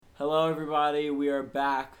Hello, everybody. We are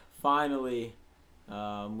back finally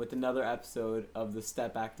with another episode of the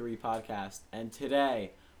Step Back 3 podcast. And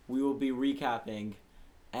today we will be recapping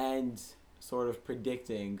and sort of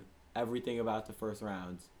predicting everything about the first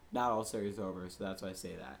round. Not all series over, so that's why I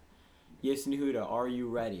say that. Yasin Huda, are you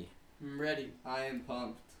ready? I'm ready. I am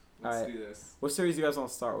pumped. Let's do this. What series do you guys want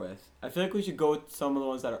to start with? I feel like we should go with some of the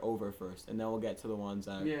ones that are over first, and then we'll get to the ones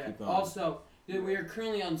that keep going. Also, we are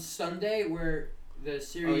currently on Sunday where the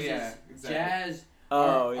series is exactly. Jazz.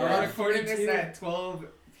 Are We're recording this at 12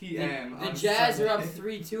 p.m. The Jazz are up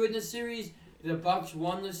 3-2 in the series. The Bucks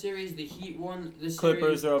won the series. The Heat won the series.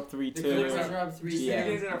 Clippers are up 3-2. The Clippers are up 3-2. The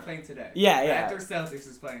series that are playing today. Yeah. After Celtics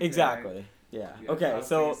is playing exactly. today. Yeah. Yeah, Okay,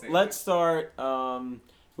 so let's start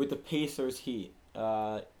with the Pacers Heat.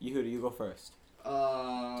 Yehuda, you go first.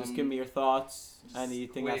 Just give me your thoughts.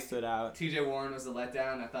 Anything that stood out. TJ Warren was a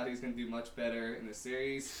letdown. I thought he was going to do much better in the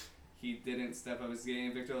series. He didn't step up his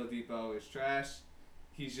game. Victor Oladipo is trash.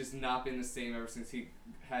 He's just not been the same ever since he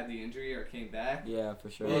had the injury or came back. Yeah, for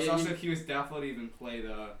sure. Well, it's also he was doubtful to even play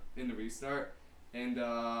in the restart. And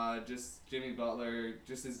just Jimmy Butler,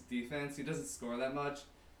 just his defense, he doesn't score that much,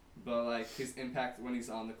 but like his impact when he's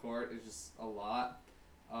on the court is just a lot.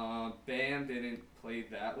 Bam didn't play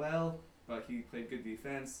that well, but he played good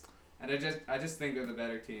defense. And I just think they're the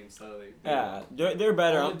better team, so they're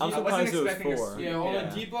better. I'm surprised it was 4. Yeah,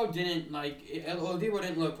 Oladipo didn't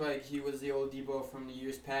look like he was the Oladipo from the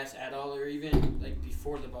years past at all, or even like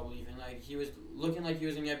before the bubble. Even like he was looking like he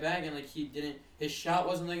was gonna get back, and like his shot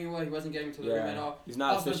wasn't looking well. He wasn't getting to the rim at all. He's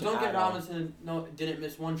not efficient at all. Duncan Robinson didn't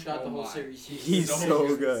miss one shot the whole series. He's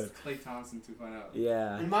so good. Klay Thompson 2.0.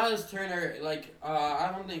 Yeah. And Miles Turner,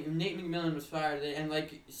 I don't think Nate McMillan was fired, and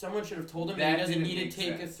like someone should have told him that he doesn't need to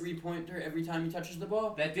take a 3-pointer every time he touches the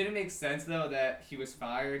ball. That didn't make sense though that he was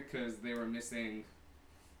fired because they were missing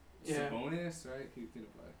Sabonis, right? He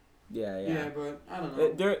didn't play. Yeah, but I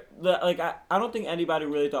don't know. I don't think anybody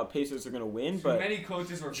really thought Pacers were gonna win, but many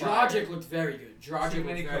coaches were fired. Dragic looked very good.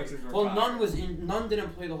 None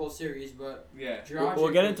didn't play the whole series, but Dragic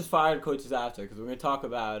we'll get into fired coaches after because we're gonna talk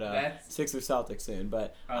about Sixers Celtics soon.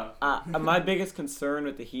 But my biggest concern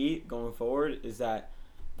with the Heat going forward is that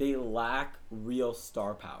they lack real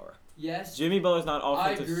star power. Yes. Jimmy Butler's not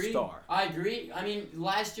offensive star. I agree. I mean,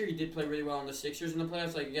 last year he did play really well in the Sixers in the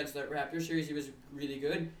playoffs, like against the Raptors series. He was really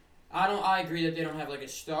good. I agree that they don't have like a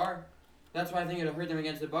star. That's why I think it'll hurt them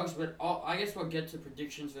against the Bucks. But I guess we'll get to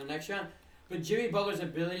predictions for the next round. But Jimmy Butler's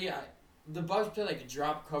ability, the Bucks play like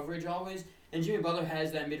drop coverage always, and Jimmy Butler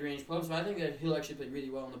has that mid-range pull. So I think that he'll actually play really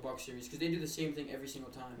well in the Bucks series because they do the same thing every single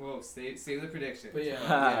time. Whoa, save the prediction. But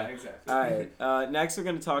yeah, exactly. All right. Next, we're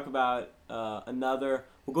going to talk about another.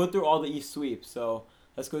 We'll go through all the East sweeps. So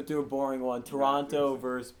let's go through a boring one. Toronto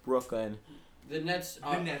versus Brooklyn. The Nets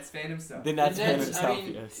fan himself. The Nets fan himself,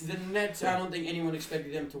 yes. The Nets, I don't think anyone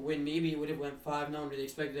expected them to win. Maybe it would have went 5-0, but they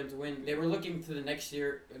expected them to win. They were looking to the next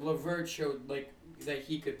year. LeVert showed like that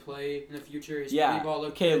he could play in the future. His ball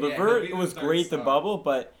looked good. LeVert was great the bubble,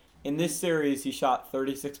 but in this series he shot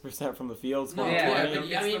 36% from the field. The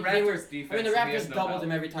Raptors doubled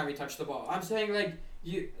him every time he touched the ball. I'm saying like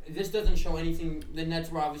this doesn't show anything. The Nets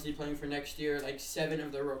were obviously playing for next year. Like 7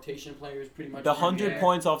 of their rotation players pretty much. The 100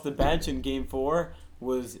 points off the bench in Game 4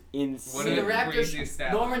 was insane. The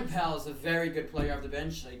Raptors. Norman Powell is a very good player off the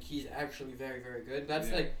bench. Like he's actually very, very good. That's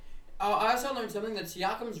like. I also learned something that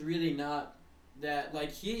Siakam's really not that.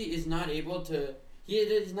 Like he is not able to. He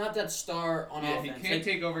is not that star on offense. He can't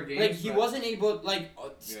take over games. Like he wasn't able.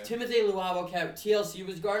 Timothy Luau, TLC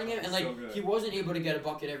was guarding him, and he wasn't able to get a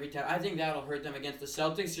bucket every time. I think that'll hurt them against the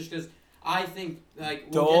Celtics, just because I think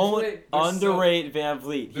don't underrate Van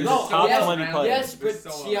Vliet. He's a top 20 player. Yes, but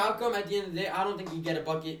Siakam at the end of the day, I don't think he'd get a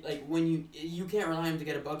bucket. Like when you can't rely on him to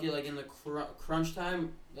get a bucket like in the crunch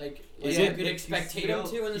time. Like you could expect Tatum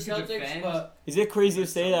to in the Celtics, but is it crazy to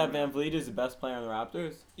say that Van Vliet is the best player on the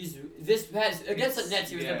Raptors? Against the Nets,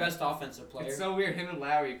 he was the best offensive player. It's so weird. Him and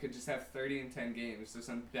Lowry could just have 30 in 10 games. There's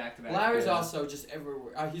some back-to-back. Lowry's also just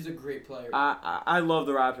everywhere. He's a great player. I love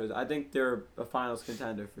the Raptors. I think they're a finals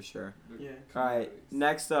contender for sure. Yeah. All right.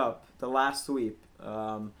 Next up, the last sweep.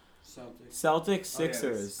 Celtics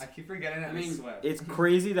Sixers. I keep forgetting that we swept. It's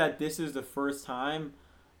crazy that this is the first time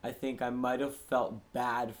I think I might have felt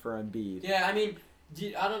bad for Embiid. Yeah, I mean,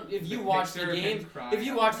 if you watch the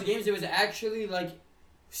games, it was actually like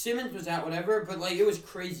Simmons was out, whatever, but like it was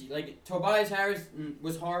crazy. Like Tobias Harris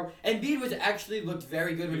was horrible. Embiid was actually looked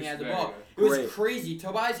very good when he had the ball. It was crazy.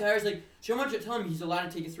 Tobias Harris, like so much of time he's allowed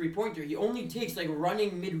to take a 3-pointer. He only takes like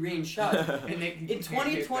running mid-range shots. In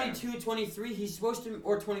 2022-23, he's supposed to,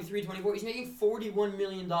 or 23-24, he's making $41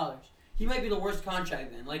 million. He might be the worst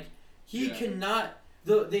contract then. Like he cannot.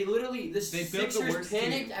 They literally the They built the Sixers worst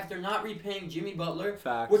panicked team. after not repaying Jimmy Butler,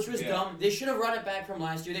 Facts. which was Yeah. dumb. They should have run it back from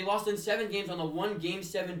last year. They lost in 7 games on the one Game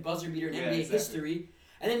 7 buzzer beater in Yeah, NBA exactly. history.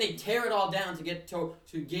 And then they tear it all down to get to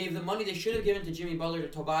gave the money they should have given to Jimmy Butler to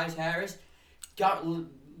Tobias Harris.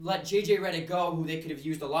 Let JJ Redick go, who they could have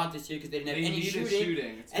used a lot this year because they didn't have They any needed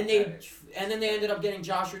shooting. It's And pathetic. then they ended up getting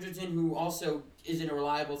Josh Richardson, who also isn't a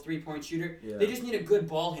reliable 3-point shooter. Yeah. They just need a good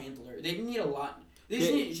ball handler. They need a lot. They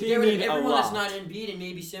just need to they get rid of need a everyone that's lot. not Embiid and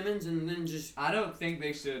maybe Simmons, and then just I don't think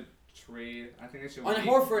they should trade. I think they should on wait,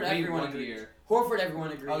 Horford. wait Everyone 1 agrees. year. Horford, everyone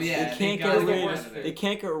agrees. Oh, yeah. They can't gotta get get rid. rid of it. They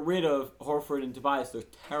can't get rid of Horford and Tobias. They're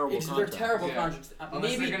terrible. They're contracts. terrible Yeah. contracts. Unless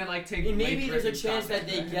Maybe they're gonna like take. maybe Blake there's a Griffin's chance that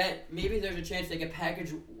contract they back. get. Maybe there's a chance they get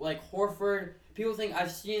packaged like Horford. People think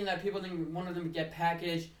I've seen that people think one of them get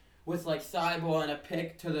packaged with like Thibault and a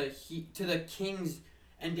pick to the Kings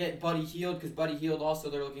and get Buddy Hield because Buddy Hield also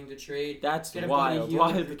they're looking to trade. That's Get a wild. Buddy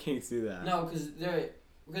Why Hield. did the Kings do that? No, because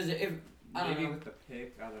if I don't Maybe know with the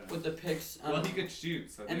pick. I don't know. with the picks. Well, he could shoot.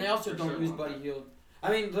 So And they also for don't sure lose want Buddy that. Hield. I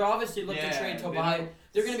mean, they're obviously looking to Yeah, trade they Tobias. don't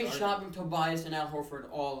They're going to be start shopping Tobias and Al Horford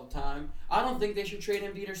all the time. I don't think they should trade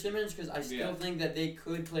Embiid or Simmons because I still Yeah. think that they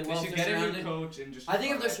could play They well if should they're get a new surrounded. coach and just. I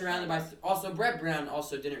think if they're try surrounded by also Brett Brown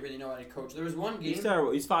also didn't really know how to coach. There was one game. He's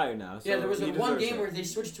terrible. He's fired now. So Yeah, there was he one deserves game it. where they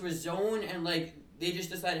switched to a zone and like they just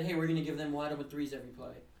decided, hey, we're going to give them wide open threes every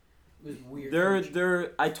play. It was weird. coaching.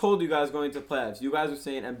 They're. I told you guys going to playoffs. You guys were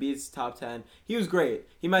saying Embiid's top 10. He was great.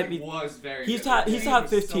 He might He be. was very. He's good. top. The He's team top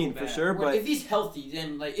was so 15 for bad. sure. Well, But if he's healthy,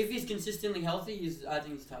 then like if he's consistently healthy, I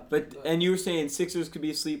think he's top. 10, and you were saying Sixers could be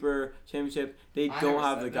a sleeper championship. They I don't never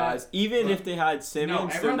have said the that. guys. Even But- if they had No, Simmons,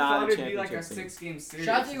 they're everyone not thought a it'd be like a championship team. 6-game series.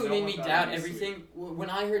 Shout out to you No what made one me thought doubt it'd be sweet. everything. When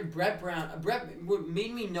I heard what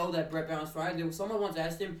made me know that Brett Brown was fired, someone once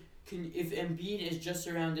asked him, if Embiid is just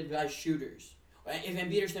surrounded by shooters, if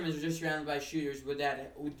Embiid or Simmons are just surrounded by shooters,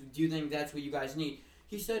 do you think that's what you guys need?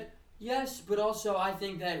 He said, yes, but also I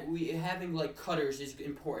think that having like cutters is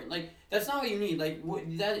important. Like that's not what you need. Like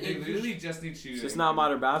They literally just need shooting. It's just not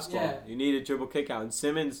modern basketball. Yeah. You need a dribble kick out. And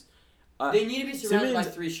Simmons, they need to be surrounded by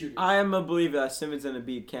Simmons- 3 shooters. I am a believer that Simmons and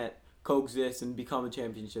Embiid can't coexist and become a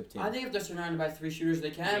championship team. I think if they're surrounded by 3 shooters, they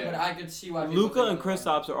can. Yeah. But I could see why. people Luca think and otherwise.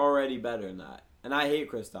 Kristaps are already better than that. And I hate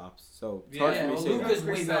Kristaps, so it's hard Yeah, for me to well, say Luka's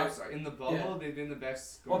that. way better. In the bubble, Yeah. they've been the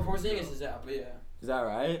best. Well, scorer. Porzingis is out, but yeah. Is that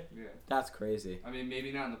right? Yeah. That's crazy. I mean,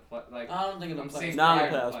 maybe not in the like. I don't think in the I'm playoffs. saying Not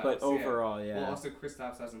in the prior to playoffs, but yeah. overall, yeah. Well, also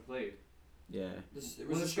Kristaps hasn't played. Yeah, This We'll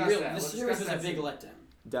was discuss real. that. This Let's series was discuss a that big soon.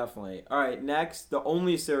 letdown. definitely. All right, next, the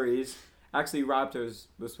only series, actually Raptors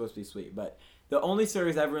was supposed to be sweep, but the only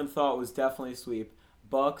series everyone thought was definitely a sweep,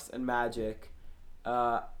 Bucks and Magic.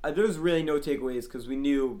 There's really no takeaways because we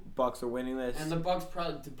knew Bucks were winning this. And the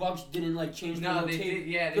Bucks didn't like change No, their they rotation. did.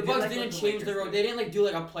 Yeah, they The did Bucks like didn't what the change their Lakers They didn't like do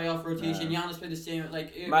like a playoff rotation. Yeah. Giannis played the same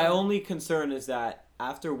like. My only concern is that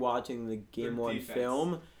after watching the Game Their 1 defense.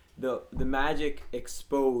 film, the Magic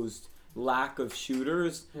exposed lack of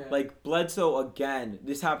shooters. Yeah. Like Bledsoe again.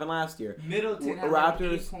 This happened last year. Middleton had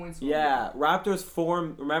Raptors- like 8 points. Yeah, Raptors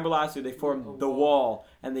formed. Remember last year they formed A the wall. wall,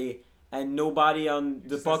 and nobody on the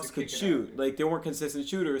just has Bucks to could kick it shoot. out. Like they weren't consistent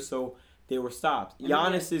shooters, so they were stopped. And then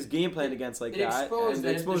Giannis's game plan against like it that, exposed and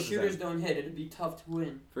that if the exposes shooters them, don't hit, it'd be tough to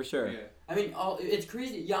win. for sure. Yeah. I mean, it's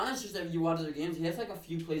crazy. Giannis just if you watch their games, he has like a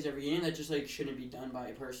few plays every game that just like shouldn't be done by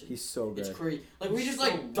a person. He's so good. It's crazy. Like we He's just so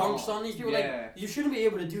like dunks long. on these people. Yeah. Like you shouldn't be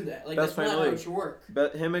able to do that. Like Best that's player in not the how league. it should work.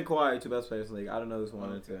 But him and Kawhi are 2 best players in the league. I don't know who's one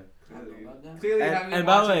or two. I don't know about that. Clearly, And- haven't been and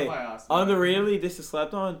by the watching way, playoffs. Underratedly, this is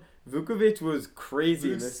slept on. Vukovic was crazy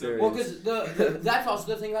in Vuk's this so- series. Well, because that's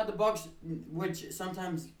also the thing about the Bucks, which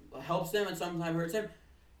sometimes helps them and sometimes hurts them.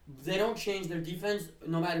 They don't change their defense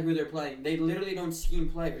no matter who they're playing. They literally don't scheme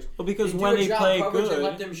players. Well, because They do when a they job play coverage and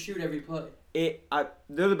let good, them shoot every play.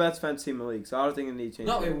 they're the best defense team in the league, so I don't think they need to change.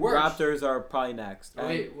 No, it works. Raptors are probably next. Oh, And-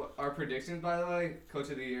 wait, our predictions, by the way, Coach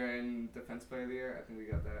of the Year and Defense Player of the Year, I think we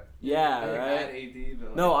got that. yeah, I right. had AD, but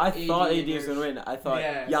like, No, I AD thought and AD was gonna Nurse. win. I thought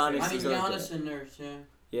Yeah, Giannis same. I mean, deserved Giannis it. and Nurse, yeah.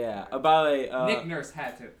 Yeah, about a Nick Nurse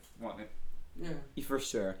had to want it. Yeah. for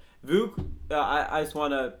sure. Vuk, I just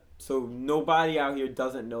want to, so nobody out here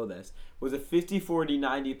doesn't know this, was a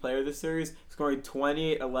 50-40-90 player this series, scoring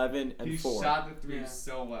 28, 11, and He 4. shot the three Yeah.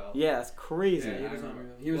 so well. Yeah, that's crazy. Yeah, he I was remember.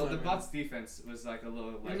 unreal. He was well, the unreal. Bucks defense was like a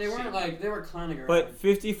little like. And they weren't shit. like, they were clowning around. But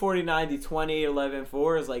 50-40-90, 28, 11,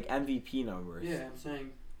 4 is like MVP numbers. yeah, I'm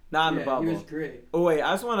saying. Not in yeah, the bubble. he was great. Oh, wait,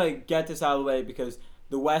 I just want to get this out of the way because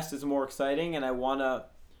the West is more exciting, and I want to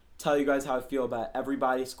tell you guys how I feel about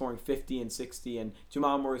everybody scoring 50 and 60 and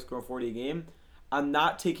Jamal Murray scoring 40 a game. I'm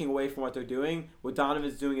not taking away from what they're doing. What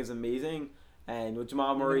Donovan's doing is amazing, and with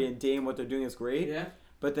Jamal Murray and Dame, what they're doing is great. Yeah.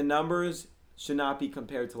 But the numbers should not be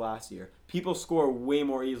compared to last year. People score way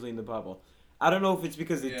more easily in the bubble. I don't know if it's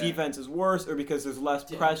because the Yeah. defense is worse or because there's less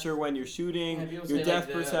Yeah. pressure when you're shooting, Yeah, people your say, depth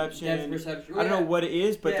like, the perception. depth perception. I don't know Yeah. what it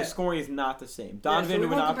is, but Yeah. the scoring is not the same. Yeah, Donovan so we would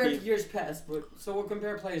won't not compare be. to years past, but so we'll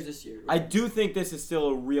compare players this year. I do think this is still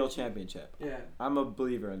a real championship. Yeah, I'm a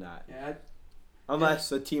believer in that. yeah.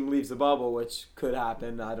 Unless a team leaves the bubble, which could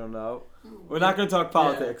happen. I don't know. We're not going to talk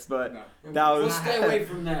politics, but No, that We'll was- stay away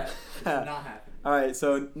from that. it's not happening. all right.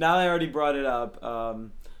 So now that I already brought it up,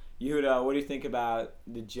 Yehuda, what do you think about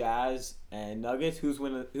the Jazz and Nuggets? Who's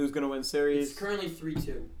going to win series? It's currently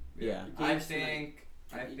 3-2. Yeah. I Games think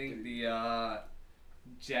tonight. the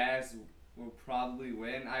Jazz will probably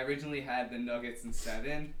win. I originally had the Nuggets in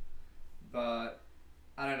 7, but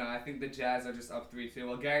I don't know. I think the Jazz are just up 3-2.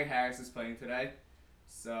 Well, Gary Harris is playing today,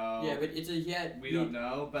 so Yeah, but it's we don't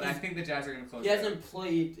know. But I he's- think the Jazz are gonna close. He it out. hasn't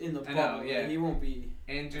played in the I bubble. know, yeah. He won't be.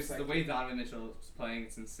 And just the Effective. way Donovan Mitchell is playing,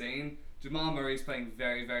 it's insane. Jamal Murray's playing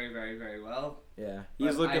very, very, very, very well. Yeah, he's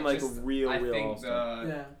But looking I like just- a real I think all-star.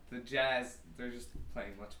 Yeah. the Jazz, they're just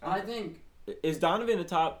playing much better. I think Is Donovan a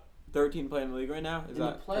top 13 player in the league right now? Is in the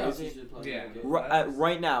that playoffs crazy? he should play. Yeah. Okay.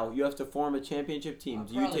 Right now, you have to form a championship team.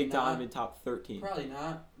 Do you Probably take not. Donovan top 13? Probably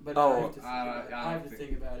not. But Oh. I have to think, I about, don't I have to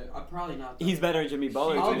think about it. Probably not. though. He's better than Jimmy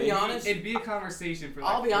Butler. I'll to be me. honest. It'd be a conversation for. Like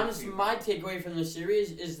I'll be honest. 14. My takeaway from the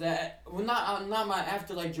series is that not my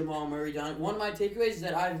after like Jamal Murray done. One of my takeaways is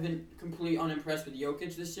that I've been completely unimpressed with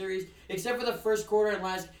Jokic this series, except for the first quarter and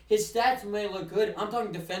last. His stats may look good. I'm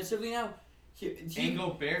talking defensively now. And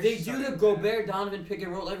Gobert. They do the Gobert Donovan pick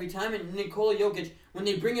and roll every time, and Nikola Jokic, when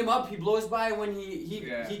they bring him up, he blows by. When he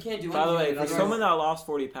can't do anything. By the way, for Otherwise- someone that lost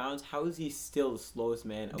 40 pounds, how is he still the slowest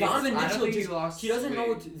man? of all Donovan time? I don't Mitchell think he just lost he doesn't know weight.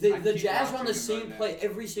 what to, I the keep Jazz run watching the him same run play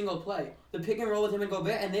every single play. The pick and roll with him and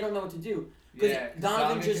Gobert, and they don't know what to do. Because Yeah, 'cause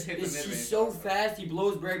Donovan can just hit the is mid-range he's so also. fast, he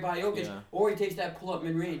blows right by Jokic, Yeah. or he takes that pull up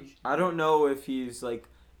mid range. I don't know if he's like,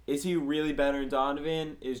 is he really better than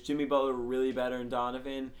Donovan? Is Jimmy Butler really better than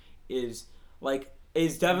Donovan? Is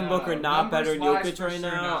Devin No, Booker not better than numbers-wise, Jokic for right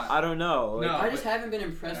sure now? not. I don't know. Like, No. I just haven't been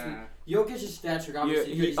impressed with Jokic's stats are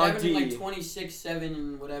obviously he- good. He's on averaging like D. 26, 7,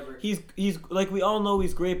 and whatever. he's like we all know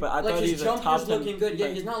he's great, but I Like thought his he's a top jumper's 10. looking good. Yeah,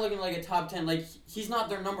 like, he's not looking like a top 10. Like he's not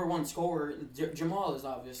their number one scorer. Jamal is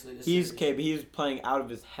obviously. This he's series. okay, but he's playing out of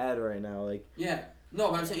his head right now. Like, Yeah. No,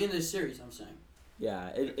 but I'm saying in this series, I'm saying.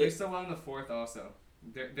 yeah, They still won the fourth also.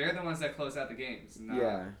 They're the ones that close out the games.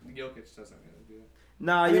 Yeah. Jokic doesn't really do that.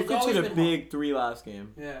 nah, I mean, it's Jokic always hit a been big 3 last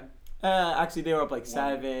game. Yeah. Actually, they were up like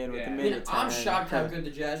 7 with Yeah. the I I minute mean, 10. I'm shocked how good the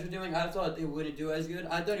Jazz are doing. I thought they wouldn't do as good.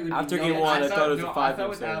 I thought it would After be game Nuggets. one, I thought it was a no, I 5-game thought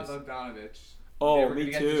without series. Bogdanovich. they Oh, were me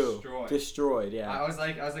gonna get too. destroyed. Destroyed, yeah. I was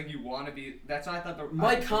like, you want to be. That's why I thought the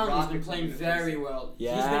Mike the Conley's been Rockets playing would be the very first. well.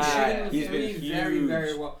 Yeah, he's been shooting the he's been three very, huge.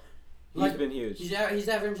 very well. He's Like, been huge. he's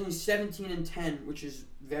averaging 17 and 10, which is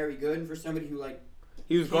very good for somebody who like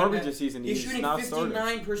He was came garbage back- this season. he's He's shooting not starting.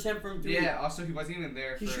 59% from three. Yeah. Also, he wasn't even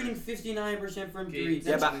there. He's for, shooting 59% from three. Games.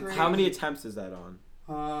 Yeah, That's but crazy. how many attempts is that on?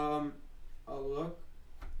 I'll look.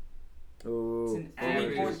 It's Ooh. an How many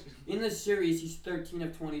average. points? In the series, he's 13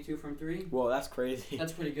 of 22 from three. Whoa, that's crazy.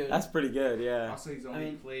 That's pretty good. That's pretty good, yeah. Also, he's only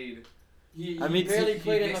mean, played. He I mean, barely he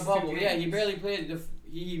played in the missed bubble. 2 Yeah, he games. barely played.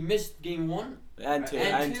 He missed game one. And two.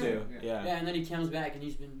 And And two. two. Yeah. Yeah. And then he comes back and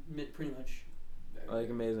he's been pretty much. Like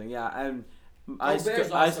amazing. Yeah. And Gobert's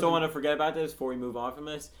I also still been- want to forget about this before we move on from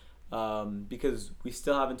this. Because we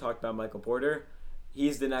still haven't talked about Michael Porter.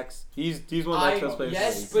 He's the next. He's one of the next best players.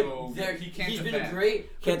 Yes, in the but league. So there, he can't he's been defend.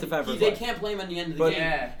 great. Can't but defend for They what? can't play him at the end of the But- game.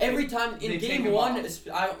 Yeah. Every time they in take game him one,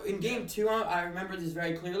 off. in game two, I remember this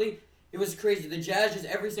very clearly. It was crazy. The Jazz just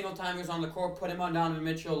every single time he was on the court, put him on Donovan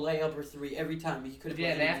Mitchell, layup or three every time. He could have.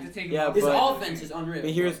 Yeah, they have to take him Yeah, off. His but- offense is unreal.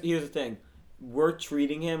 But here's the thing. We're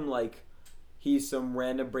treating him like he's some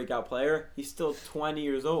random breakout player. He's still 20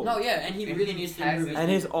 years old. No, yeah, and he And really he needs to has improve. it. And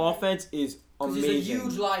his offense is because he's amazing. a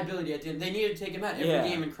huge liability at the end. They need to take him out every Yeah.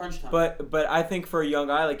 game in crunch time. But I think for a young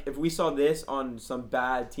guy, like if we saw this on some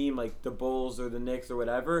bad team like the Bulls or the Knicks or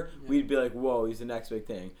whatever, Yeah. we'd be like, whoa, he's the next big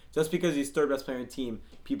thing. Just because he's third best player on the team,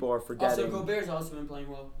 people are forgetting. Also, Gobert's also been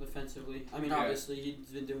playing well defensively. I mean, Yeah. obviously he's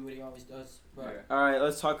been doing what he always does. But Yeah. All right,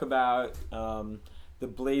 let's talk about the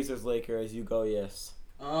Blazers Lakers. You go, yes.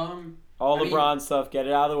 All I mean- LeBron stuff, get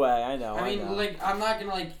it out of the way. I know. I mean, know. like, I'm not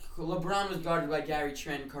gonna LeBron was guarded by Gary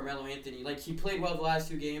Trent and Carmelo Anthony. Like, he played well the last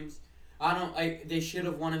 2 games. They should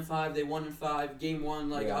have won in 5. They won in 5. Game 1,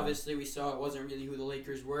 Yeah. obviously we saw it wasn't really who the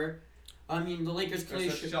Lakers were. I mean, the Lakers clearly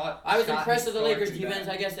There's a should. shot- I was shot impressed with the historically Lakers defense.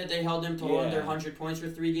 bad. I guess that they held them to Yeah. under 100 points for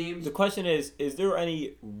 3 games. The question is there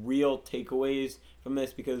any real takeaways from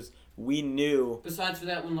this? Because we knew, Besides for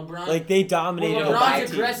that, when LeBron. like, they when dominated a bad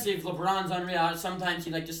LeBron's team. aggressive, LeBron's unreal. Sometimes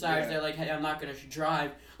he decides Yeah. that hey, I'm not gonna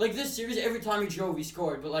drive. Like this series, every time he drove, he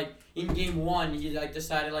scored. But in game 1, he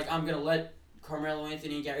decided I'm gonna let Carmelo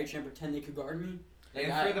Anthony and Gary Trent pretend they could guard me. Like,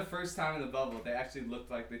 And for the first time in the bubble, they actually looked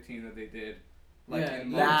like the team that they did. Like Yeah,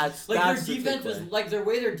 in That's like that's their the defense big was thing. like the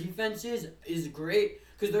way their defense is great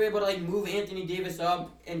because they're able to like move Anthony Davis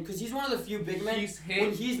up and because he's one of the few big men. He's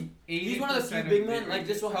When hit. he's one of the few 80% big of men, like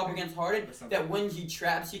this will help against Harden. or something. That when he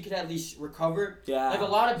traps, he could at least recover. Yeah. Like a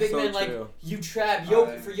lot of big so men, like true. you trap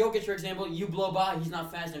for Jokic, for example, you blow by, he's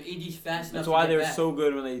not fast enough. AD's fast enough. That's why to they get were back. so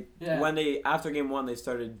good when they Yeah. after game 1 they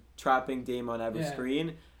started trapping Dame on every Yeah.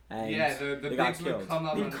 screen and Yeah, the they got bigs would killed. come I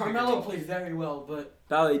up. mean, on the Carmelo pick and plays very well, but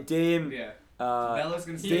By the way, Dame roll. Yeah. Melo's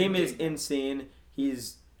gonna stay Dame big is now. insane.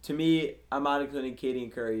 He's to me, I'm not including KD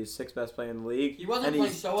and Curry. He's 6th best player in the league, he wasn't and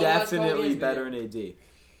playing he's so well. the last couple definitely games, but better in AD.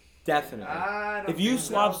 Definitely. I don't If you think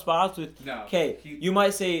swap so. spots with No. okay, He- you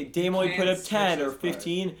might say Dame only put can't up 10 switch or his part.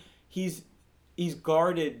 15. He's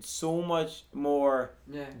guarded so much more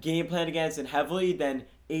Yeah. game plan against and heavily than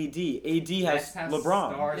AD. AD has That's how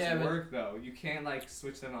LeBron. stars Yeah, but- work, though. You can't like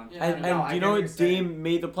switch them on. Yeah, And, No, and I do you get know what what? you're saying. Dame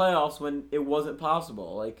made the playoffs when it wasn't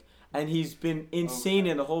possible. Like, and he's been insane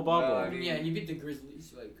in the whole bubble. Well, I mean, yeah, he beat the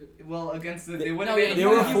Grizzlies. Like, Well, against the They- they wouldn't no, have yeah, made they the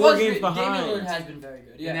were he playoffs. 4 was games good. behind. Damian Lillard has been very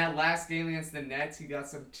good. In Yeah. that last game against the Nets, he got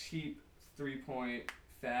some cheap 3-point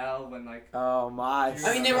foul when like. Oh my!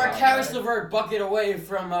 I mean, they were Oh, Karis yeah. LeVert bucket away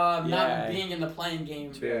from Yeah. not being in the playing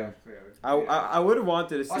game. True. Yeah, clearly. I would have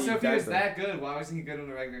wanted to see. Also, if he was Denver. that good, why wasn't he good in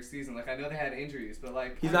the regular season? Like I know they had injuries, but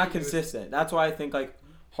like He's I not think he was- consistent. That's why I think like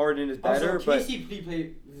Harden is better. Also, But KCP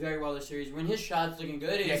played very well this series. When his shot's looking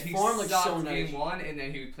good, Yeah, his he form looks sucked so nice. game 1, and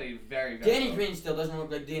then he played very, very Danny well. Green still doesn't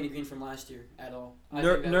look like Danny Green from last year at all. I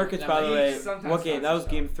Nur- think that- Nurkic, that by might- the way, sometimes what game? That was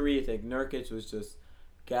sucks game 3, I think. Nurkic was just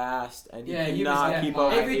gassed, and he Yeah, could he was not that keep high.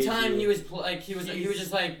 up. Every with time AD. he was he was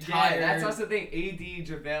just like Yeah, tired. that's also the thing. AD,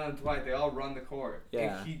 JaVale, and Dwight, they all run the court.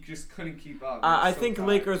 Yeah. And he just couldn't keep up. I So think tired.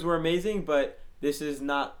 Lakers were amazing, but this is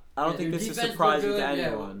not. I don't Yeah, think their this is defense surprising looked to good, yeah.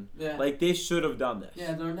 anyone. Yeah. Like they should have done this.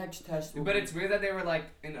 Yeah, their next test. Will But be- it's weird that they were like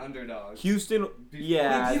an underdog. Houston, Before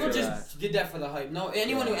yeah, I mean, people I feel just did that for the hype. No,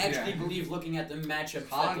 anyone who Yeah. actually Yeah. believed looking at the matchup that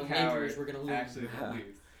Colin the Coward Lakers were gonna lose. actually Yeah.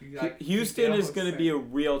 believed. He, like, Houston he is going to be a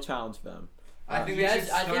failed. real challenge for them. I think Yes, they should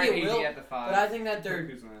I start think it AD will, at the 5. But I think that their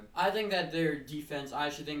Kuzma. defense, I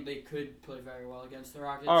actually think they could play very well against the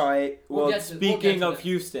Rockets. All right. We'll Well, get to- we'll speaking get to of that.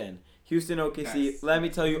 Houston, OKC. Yes. Let me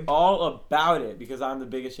tell you all about it because I'm the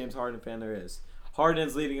biggest James Harden fan there is.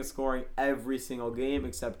 Harden's leading in scoring every single game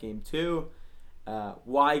except game 2.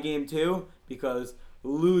 Why game 2? Because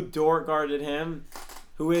Lou Dort guarded him.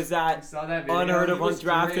 Who is You that saw that video? unheard of He was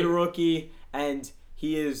undrafted great. rookie? And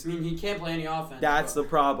he is. I mean, he can't play any offense. That's the but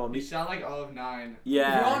problem. He shot like all of 9. If you want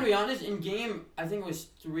Yeah. to be honest, in game, I think it was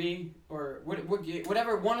 3 or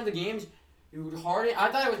whatever one of the games, Harden.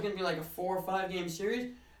 I thought it was gonna be like a 4 or 5 game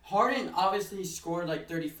series. Harden obviously scored like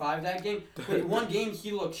 35 that game, but in one game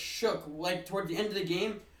he looked shook. Like toward the end of the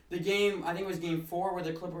game, I think it was game 4 where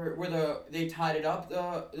they tied it up.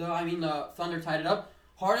 The Thunder tied it up.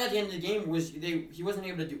 Harden at the end of the game he wasn't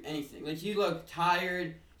able to do anything. Like he looked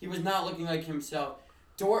tired. He was not looking like himself.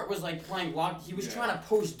 Dort was like playing locked. He was Yeah. trying to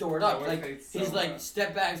post Dort up. Dort Like played so his like well.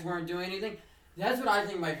 step backs weren't doing anything. That's what I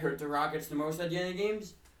think might hurt the Rockets the most at the end of the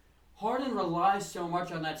games. Harden relies so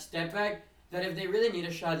much on that step back that if they really need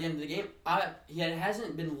a shot at the end of the game, he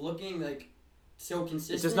hasn't been looking like so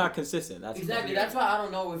consistent. It's just not consistent. That's the exactly. problem. That's why I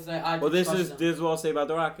don't know if I. Well, this trust is them. what I'll say about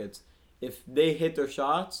the Rockets. If they hit their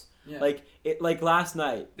shots, Yeah. like last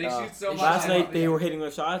night. They shoot so They much. Last shot night well, they yeah. were hitting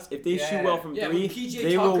their shots. If they shoot Yeah. well from Yeah, 3, when PJ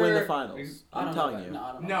they will win the Tucker- finals. I I'm don't telling know, you. No,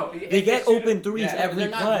 I don't know. No, They get shoot- open threes yeah, every they're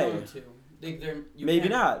not play. going to. You Maybe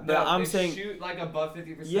can't. not, but No, I'm they saying shoot like above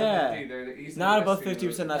 50%. Yeah. They're the East not and above West team.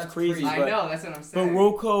 50%. That's That's crazy. crazy. I But know, that's what I'm but saying.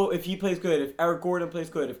 Rocco, if he plays good, if Eric Gordon plays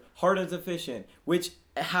good, if Harden's efficient, which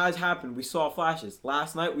has happened, we saw flashes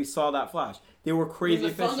last night. We saw that flash. They were I mean, crazy the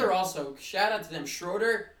efficient. Thunder also, shout out to them.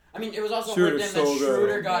 Schroeder, I mean, it was also hurt Schroeder's them that so good.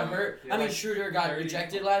 Schroeder got Yeah. hurt. Yeah, I mean, like Schroeder got 30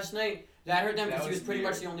 rejected last night. That hurt them That because he was was pretty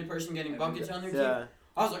weird. much the only person getting I buckets mean, on their team. Yeah.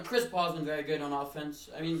 Also, Chris Paul's been very good on offense.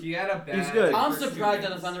 I mean, He had a bad. He's good. I'm first 2 surprised that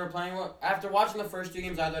the games. Thunder were playing well. After watching the first 2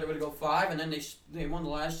 games, I thought it would go 5, and then they won the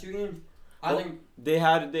last 2 games. I Well,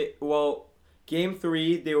 think Game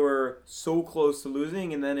 3 they were so close to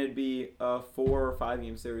losing, and then it'd be a 4 or 5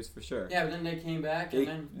 game series for sure. yeah, but then they came back, They, and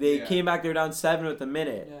then they Yeah. came back. They were down 7 with a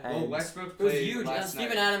minute. Yeah. And Well, Westbrook it was played huge. And last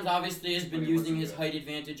Steven night. Adams obviously has been But he using wasn't his good. height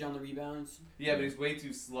advantage on the rebounds. Yeah, but he's way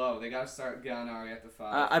too slow. They gotta start Gallinari at the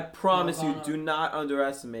 5. I promise you, Connor. do not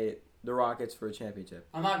underestimate the Rockets for a championship.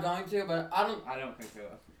 I'm not going to, but I don't. I don't think they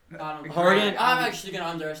will. I don't. Harden- I'm actually gonna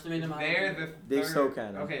underestimate them. I don't They're think. the They third, so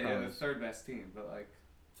can, I Okay, they're the promise. 3rd best team, but like.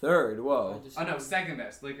 Third, I whoa, just- Oh no, 2nd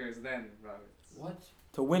best. Lakers, then Rockets. What?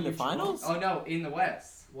 to win the You finals? Oh no, in the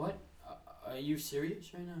West. What? Are you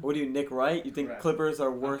serious right now? What do you, Nick Wright? You think Correct. Clippers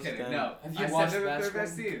are I'm worse kidding. than? No, Have you I watched said they're the third basketball?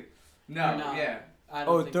 best team. No, No. yeah. I Oh,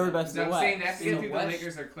 don't think third that. best. So I'm West. saying they have to In get the through the West?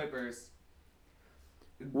 Lakers or Clippers.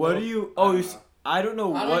 What do you? Oh, I don't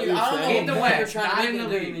know. I don't know I don't what even- you're I don't know saying. In the what you're West, trying to not make in it, the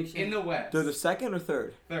it doesn't make league. sense. In the West. They're the second or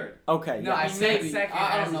third? Third. Okay. No, yeah. I mean, said maybe. second. I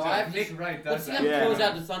don't as a know. joke. I have to- Nick Wright Let's does see that. them Yeah. close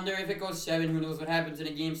out the Thunder. If it goes 7, who knows what happens in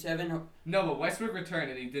a game 7? No, but Westbrook returned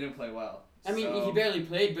and he didn't play well. I mean, So, he barely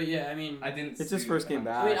played, but yeah, I mean, I didn't. It's his see first game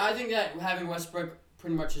how- I mean, back. I think that having Westbrook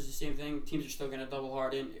pretty much is the same thing. Teams are still gonna double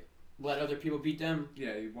Harden, let other people beat them.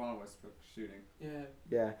 Yeah, you want Westbrook shooting. Yeah.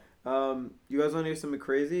 Yeah. You guys want to hear something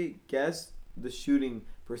crazy? Guess the shooting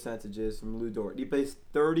percentages from Lou Dort. He plays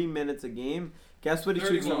 30 minutes a game. Guess what he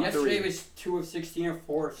shoots from 31. Yesterday three? was 2 of 16 or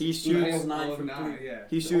 4 of He 16. shoots- Almost 9 Oh, from 3. Yeah.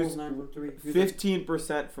 He shoots Almost 9 from 3.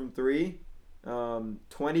 15% from three,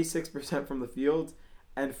 26% from the field,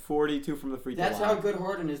 and 42 from the free throw That's line. how good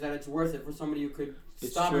Harden is. That it's worth it for somebody who could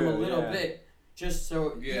It's stop him a true, little yeah. bit. Just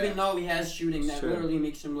so, Yeah. even though he has shooting, that Sure. literally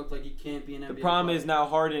makes him look like he can't be an NBA The problem player. is now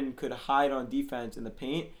Harden could hide on defense in the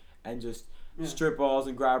paint and just Yeah. strip balls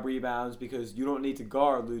and grab rebounds because you don't need to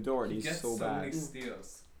guard Lou Dort. He He's gets so bad. many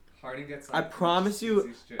steals. Harden gets. I like, promise you,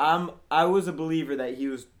 easy strips. I was a believer that he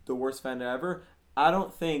was the worst defender ever. I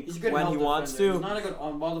don't think He's a good when help he wants defender. He's to. not a good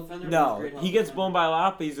on-ball defender. but he's a No, great help he gets defender. blown by a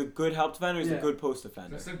lot, but he's a good help defender. He's Yeah. a good post defender.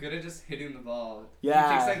 They're so good at just hitting the ball.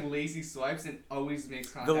 Yeah. He takes like lazy swipes and always makes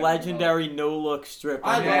contact. The with legendary no look strip.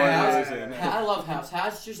 I on love Gordon House. Hayward. I love House.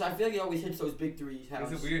 House just, I feel like he always hits those big threes. ball.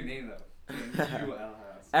 House. It's a weird name though. UL House.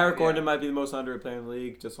 Eric Yeah. Gordon might be the most underrated player in the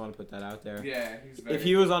league. Just want to put that out there. Yeah, he's very. If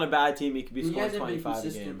he was on a bad team, he could be He scoring hasn't been 25 a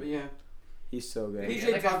consistent, game. but yeah. He's so good. He PJ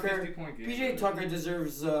had, like, a Tucker- 50-point game. PJ Tucker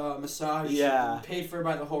deserves a massage. Yeah. Paid for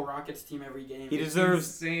by the whole Rockets team every game. He It's deserves.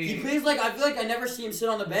 insane. He plays like, I feel like I never see him sit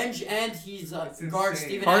on the bench, and he's It's guard insane.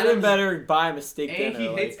 Steven Harden Adams. better buy a mistake And he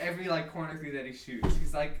dinner. hits Like, every like corner three that he shoots.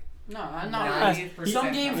 He's like No, I'm 90th not.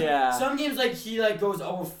 Some games, Yeah. some games like he like goes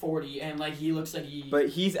over 40, and like he looks like he. but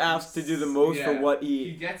he's asked to do the most for Yeah. what he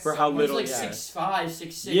he. gets for so how much- he's little like he has. 6'5",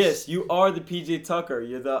 6'6". Yes, you are the PJ Tucker.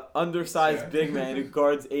 You're the undersized Yeah. big man who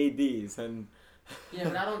guards ADs, and Yeah,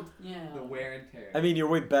 but I don't. Yeah. the wear and tear. I mean you're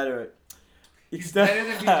way better at. He's better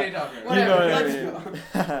than PJ Tucker. You Whatever, know what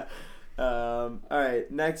let's I mean. All right,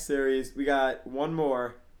 next series we got one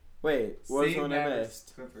more. Wait, what was Save the one I Mavericks,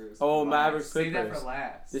 missed? Clippers. Oh, Last. Mavericks, Save that Clippers. for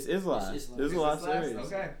last. This is last. This is This is the Is last this series.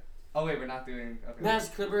 Okay. Oh wait, we're not doing. Okay.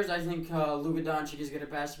 Mavs Clippers, I think Luka Doncic is good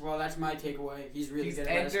at basketball. That's my takeaway. He's really He's good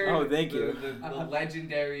at entered basketball. Oh, thank the, you. The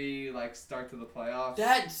legendary like start to the playoffs.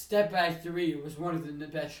 That step back three was one of the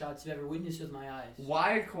best shots I've ever witnessed with my eyes.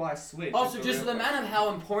 Why did Kawhi switch? Also, That's just real the amount of question.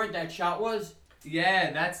 how important that shot was.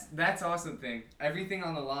 Yeah, that's awesome thing. Everything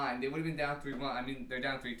on the line. They would have been down 3-1. I mean, they're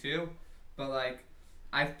down 3-2, but like,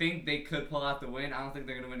 I think they could pull out the win. I don't think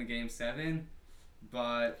they're gonna win a game 7,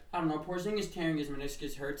 but I don't know. Porzingis tearing his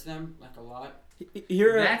meniscus hurts them like a lot.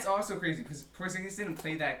 Here, that's also crazy because Porzingis didn't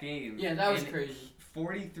play that game. Yeah, that was And crazy.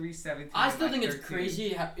 43-17. I still like think it's 13.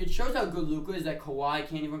 crazy. It shows how good Luka is that Kawhi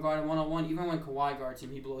can't even guard him 1-on-1. Even when Kawhi guards him,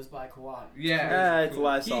 he blows by Kawhi. Yeah, it's the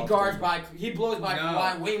last. He soft guards game. he blows by No.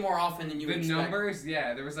 Kawhi way more often than you The expect. numbers,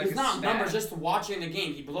 yeah, there was like It's a not stat. numbers, just watching the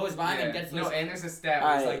game. He blows by him and gets those. No, and there's a stat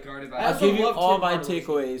where it's Alright. like guarded by. I I'll also give you love all Tim my Hardaway.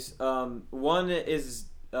 takeaways. One is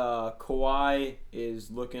Kawhi is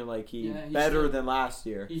looking like he's Yeah, he's better still- than last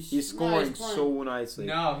year. he's- He's no, scoring he's playing. so nicely.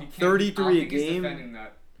 No, he can't. 33 I don't think a he's game? defending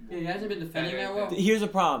that. Yeah, he hasn't been defending Better that well. than- Here's the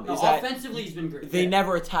problem: No, is that offensively he's been great. they yeah.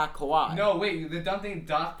 never attack Kawhi. No, wait. The dumb thing,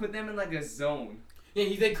 Doc put them in like a zone.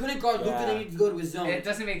 Yeah, they couldn't guard Luka. Yeah. They need to go to his zone. It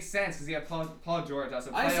doesn't make sense because you have Paul George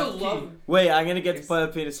also. I also playoff love. key. Wait, I'm gonna get to It's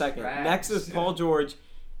playoff in a second. trash. Next is Paul George.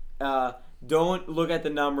 Don't look at the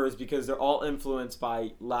numbers because they're all influenced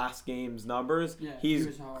by last game's numbers. Yeah, he He's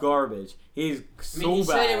was hard. garbage. He's I so mean, he bad.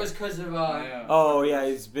 said it was because of. Yeah. Oh yeah,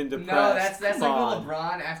 he's been No, depressed. that's Come like on. the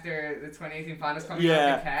LeBron after the 2018 Finals coming out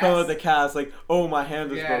Yeah, with the cast. come with the cast. Like, oh, my hand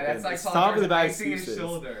was Yeah, broken. that's like Stop Paul with the George bad icing his excuses.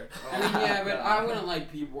 shoulder. I mean, Oh, yeah, but God. I wouldn't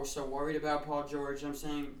like people were so worried about Paul George. I'm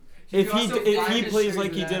saying. If could he also if find he his plays shoes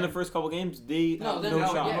like he with did in the that. first couple games, they No, have then no no,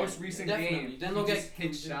 shot. The yeah. most recent definitely. game, Then he they'll just get-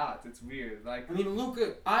 hit shots. It's weird. Like I mean,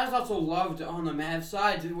 Luka. I just also loved on the Mavs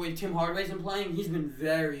side the way Tim Hardaway's been playing. He's been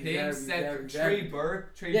very, him very, said very, Trey very.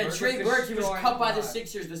 Burke. Yeah, Trey Burke. He was destroying cut by the Kawhi.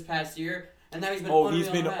 Sixers this past year, and now he's been. Oh, unreal he's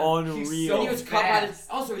been on the Mavs. unreal. He's And he was cut by the. fast.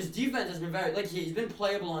 Also, his defense has been very he's been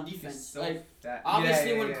playable on defense. He's so Like fat.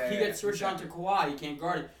 obviously Yeah, when yeah, he yeah, gets switched exactly. onto Kawhi, he can't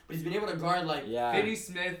guard it, but he's been able to guard like Yeah. Finney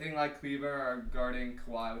Smith and like Cleaver are guarding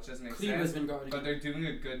Kawhi, which doesn't make Cleaver's sense. been guarding. But they're doing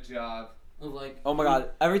a good job. of like. Oh my God!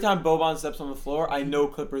 Every time Boban steps on the floor, I know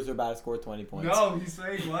Clippers are about to score 20 points. No, he's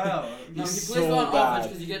playing well. No, he He's plays so well on bad. offense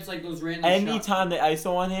because he gets like those random Anytime they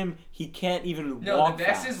ISO on him, he can't even No, walk the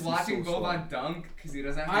best fast. is He's watching so slow. Boban dunk because he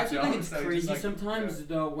doesn't I have to actually jump. think it's so he crazy just, like, sometimes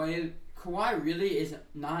the way Kawhi really is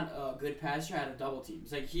not a good passer out of double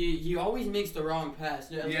teams. Like he always makes the wrong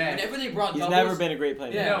pass. Yeah. Whenever they brought He's doubles, never been a great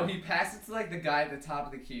playmaker. Yeah. No, he passed it to like the guy at the top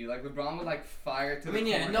of the key. Like LeBron would like fire it to I mean,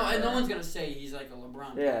 the yeah, corner. no, and no one's gonna say he's like a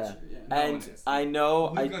LeBron Yeah. passer. Yeah. No one And is. I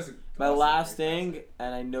know Luka's my awesome last great thing, passer.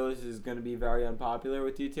 and I know this is going to be very unpopular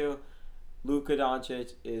with you two. Luka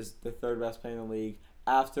Doncic is the third best player in the league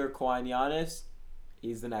after Kawhi and Giannis.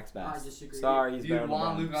 He's the next best. I disagree. Sorry, he's Do you better than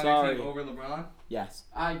want LeBron. Luka on Sorry. your team over LeBron? Yes.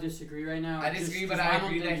 I disagree right now. I disagree, but 'cause I don't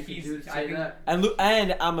agree think that you he's- could I say think- that.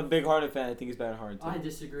 And I'm a big Harden fan. I think he's better than Harden too. I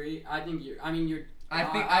disagree. I think you're. I mean, you're.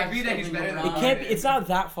 I agree still that he's think better than LeBron- It can't. Be, it's not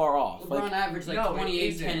that far off. LeBron Like averaged like No, it 28,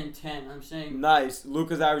 isn't. 10, and 10. I'm saying. nice.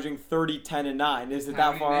 Luka's averaging 30, 10, and 9. Is it How that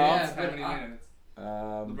many far minutes? off? Yeah, How but many minutes?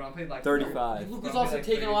 LeBron played like 35. Luka's LeBron also played like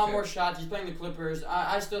taking a lot 32. more shots. He's playing the Clippers.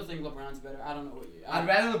 I still think LeBron's better. I don't know what you. I'd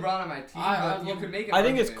rather LeBron on my team, I but you love- could make an I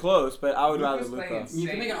think it's argument. close, but I would Luka's rather playing Luka. You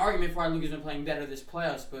can make an argument for why Luka's been playing better this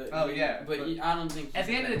playoffs, but Oh, yeah, but but I don't think. At he's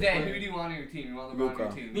the a end of the better day, player. who do you want on your team? You want LeBron on Luka.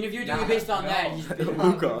 your team? I mean, if you're doing Nah, it based on no. that, he's You been-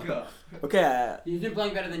 want Luka. Okay. He's been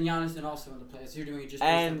playing better than Giannis and also in the playoffs. You're doing it just.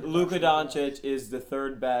 And based on Luka production. Doncic is the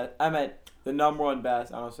third best. I meant the number one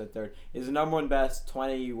best. I almost said third. Is the number one best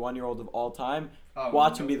 21-year-old of all time. Oh,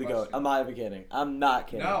 Watch him no be the GOAT. question. I'm not even kidding. I'm not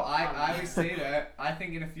kidding. No, I would say that. I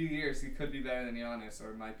think in a few years he could be better than Giannis,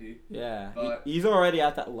 or might be. Yeah. But- He's already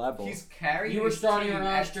at that level. He's carrying. You were his starting team a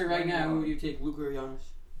at roster right now. Who 21. would you take, Luka or Giannis?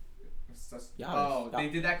 Giannis. Oh, Yeah. they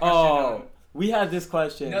did that question. Oh, we had this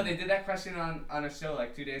question. No, they did that question on a show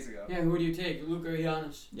like 2 days ago. Yeah, who do you take, Luka or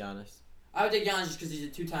Giannis? Giannis. I would take Giannis just because he's a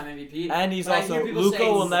two-time MVP. And he's But I also hear people Luka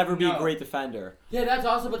saying- will never be a No. great defender. Yeah, that's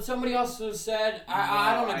also. But somebody also said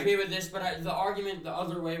I No, don't I- agree with this, but the argument the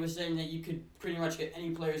other way was saying that you could pretty much get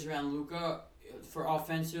any players around Luka for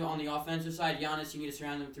offensive on the offensive side. Giannis, you need to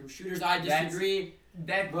surround them through shooters. I disagree.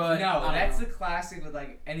 That But, no, I don't that's know. the classic with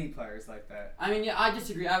like any players like that. I mean, yeah, I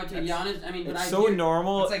disagree. I would take That's- Giannis. I mean, but It's I so hear,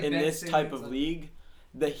 normal It's like in Ben this type Simmons, of like- league,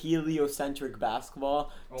 the heliocentric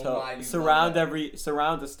basketball, Oh to my, you surround love that.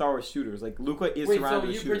 surround the star with shooters. Like Luka is Wait, so surrounded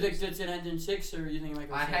you with shooters. predict it to end in 6, or you think it might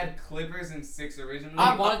go I 7? had Clippers in 6 originally.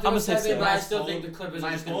 I wanted to I'm go a 6, 7, but I My still bold- think the Clippers are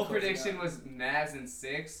My just gonna bold close it prediction out. was Mavs in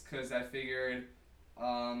 6 because I figured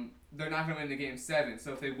they're not gonna win the game 7.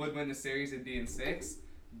 So if they would win the series, it'd be in 6.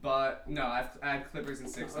 But no, I had Clippers in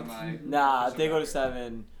 6 on my. Nah, official if they go to record.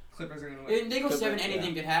 7. Clippers are gonna win. If they go Clippers, 7,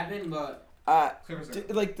 anything yeah. could happen, but Clippers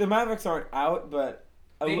are. Like the Mavericks aren't out, but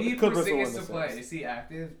They need Clippers will win Porzingis the to play. series. Is he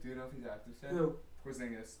active? Do you know if he's active? Yet? who?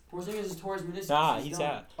 Porzingis. Porzingis is towards meniscus. Nah, he's done.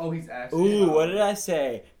 out. Oh, he's active. Ooh, what did I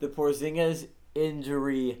say? The Porzingis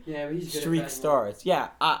injury Yeah, but he's good at streak basketball. starts. Yeah,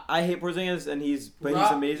 I hate Porzingis, and he's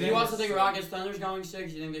amazing. Do you also think Rockets Thunder's going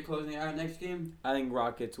 6? You think they're closing it out next game? I think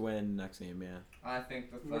Rockets win next game. Yeah, I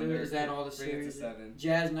think the What Thunder. is that all the bring it to series? 7.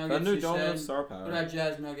 Jazz Nuggets. Thunder you don't said. have star What power. about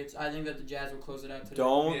Jazz Nuggets? I think that the Jazz will close it out today.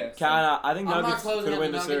 Don't Yeah, so- kinda. I think I'm not Nuggets closing could out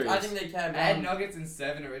win the the Nuggets. series. I think they can. I had Nuggets in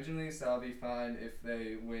 7 originally, so I'll be fine if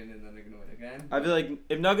they win and then they're gonna win again. I feel like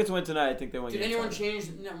if Nuggets win tonight, I think they win. Did game anyone 7. change?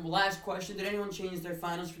 No, last question. Did anyone change their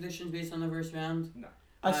finals predictions based on the first round?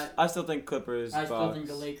 I still think Clippers. I still Bucks. think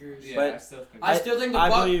the Lakers. Yeah, But I still think. I still think the I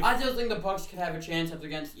Bucks. believe- I still think the Bucks could have a chance up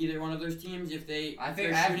against either one of those teams if they. I if think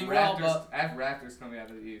they're I have shooting well, Raptors. but I have Raptors coming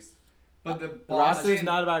out of the East, but the The roster's Boston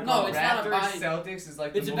not about. No, it's not a Raptors bad- Celtics is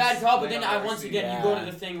like it's the a most bad call. But played then I've ever once seen. again, you go Yeah.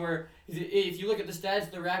 to the thing where if you look at the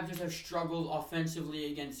stats, the Raptors have struggled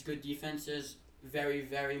offensively against good defenses very,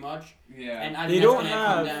 very much. Yeah. And I They think don't that's gonna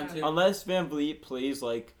come have down to. unless Van Vliet plays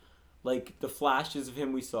like the flashes of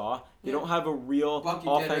him we saw. They Yeah. don't have a real Bucket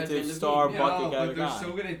getter at the offensive end of the star game. no, bucket but getter they're guy.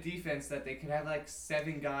 so good at defense that they could have like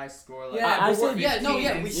 7 guys score like. Yeah, I but said- yeah, no, 15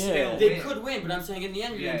 yeah, and we still they win. could win, but I'm saying in the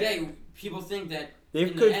end of Yeah, the day, people think that. They in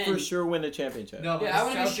the could for end- sure win a championship. No, but Yeah, I the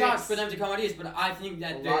wouldn't be Celtics- shocked for them to come out east, but I think A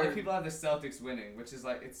that lot they're. of people have the Celtics winning, which is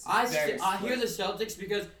like it's. I very hear the split. Celtics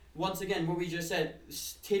because once again, what we just said,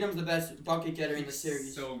 Tatum's the best bucket getter in the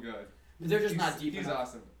series, So good. but they're just not deep He's enough.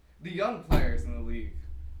 awesome. The young players in the league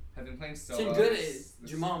have been playing so Some well. good this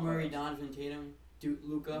Jamal Murray, playoffs. Donovan Tatum,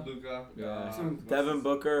 Luka. Luka. Yeah. Some- Devin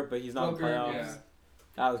Booker, but he's not in Booker, playoffs. Yeah.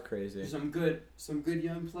 That was crazy. Some good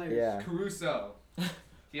young players. Yeah. Caruso.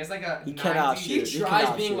 He has like a. He cannot 90 He shoot. He tries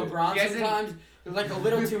cannot being shoot. LeBron He hasn't- sometimes, like a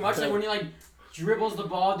little too much. Like when he like dribbles the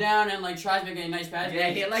ball down and like tries making a nice pass. Yeah,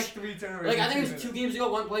 he had like 3 turnovers. Like I in think it 2 was 2 minutes. games ago.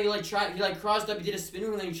 One play he crossed up, he did a spin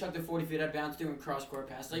move, and then he chucked it 40 feet out of bounds doing cross court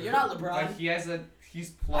pass. Like you're not LeBron. Like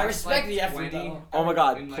he's plus. I respect like the effort 20 though. Oh my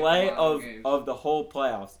God! in, like, Play a lot of games. of the whole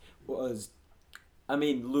playoffs was I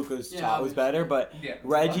mean, Luka's Yeah, shot was better, but Yeah.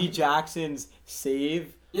 Reggie Jackson's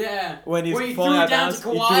save Yeah. when he's Where he falling threw out it down bounds,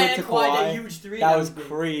 to he Kawhi, threw it and to Kawhi that Kawhi. huge three. That was big.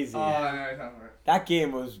 crazy. Oh, I know what you're talking about. That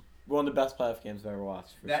game was one of the best playoff games I've ever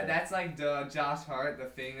watched. For sure. That's like the Josh Hart, the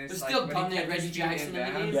famous. It's like, still when dumb he they had kept his Reggie feet Jackson in the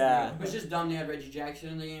bounds. game. Yeah. It was just dumb they had Reggie Jackson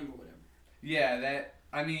in the game, but whatever. Yeah, that.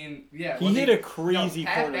 I mean, yeah. He well, hit they- a crazy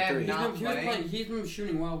Pat corner Bev three. not He was playing. playing. He's been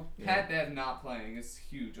shooting well. Pat Bev not playing is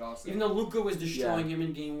huge, also. Even though Luka was destroying him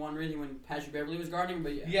in game one, really, when Patrick Beverly was guarding him,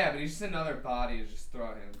 but yeah. Yeah, but he's just another body to just throw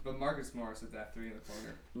at him. But Marcus Morris with that three in the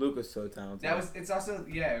corner. Luka's so talented. It's also,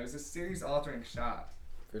 yeah, it was a series altering shot.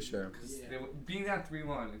 for sure. 'Cause Yeah. they being down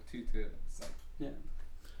 3-1 and 2-2, it's like,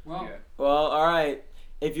 Well, yeah. Well, all right.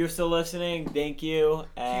 If you're still listening, thank you.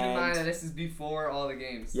 Keep in mind that And this is before all the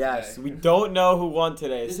games. yes, today. we don't know who won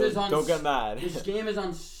today, This so is on don't get mad. this game is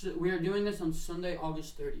on. We are doing this on Sunday,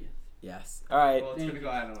 August 30th. Yes. All right. Well, it's gonna go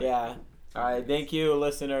out in like Yeah. All right. Thank you,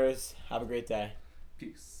 listeners. Have a great day.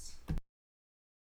 Peace.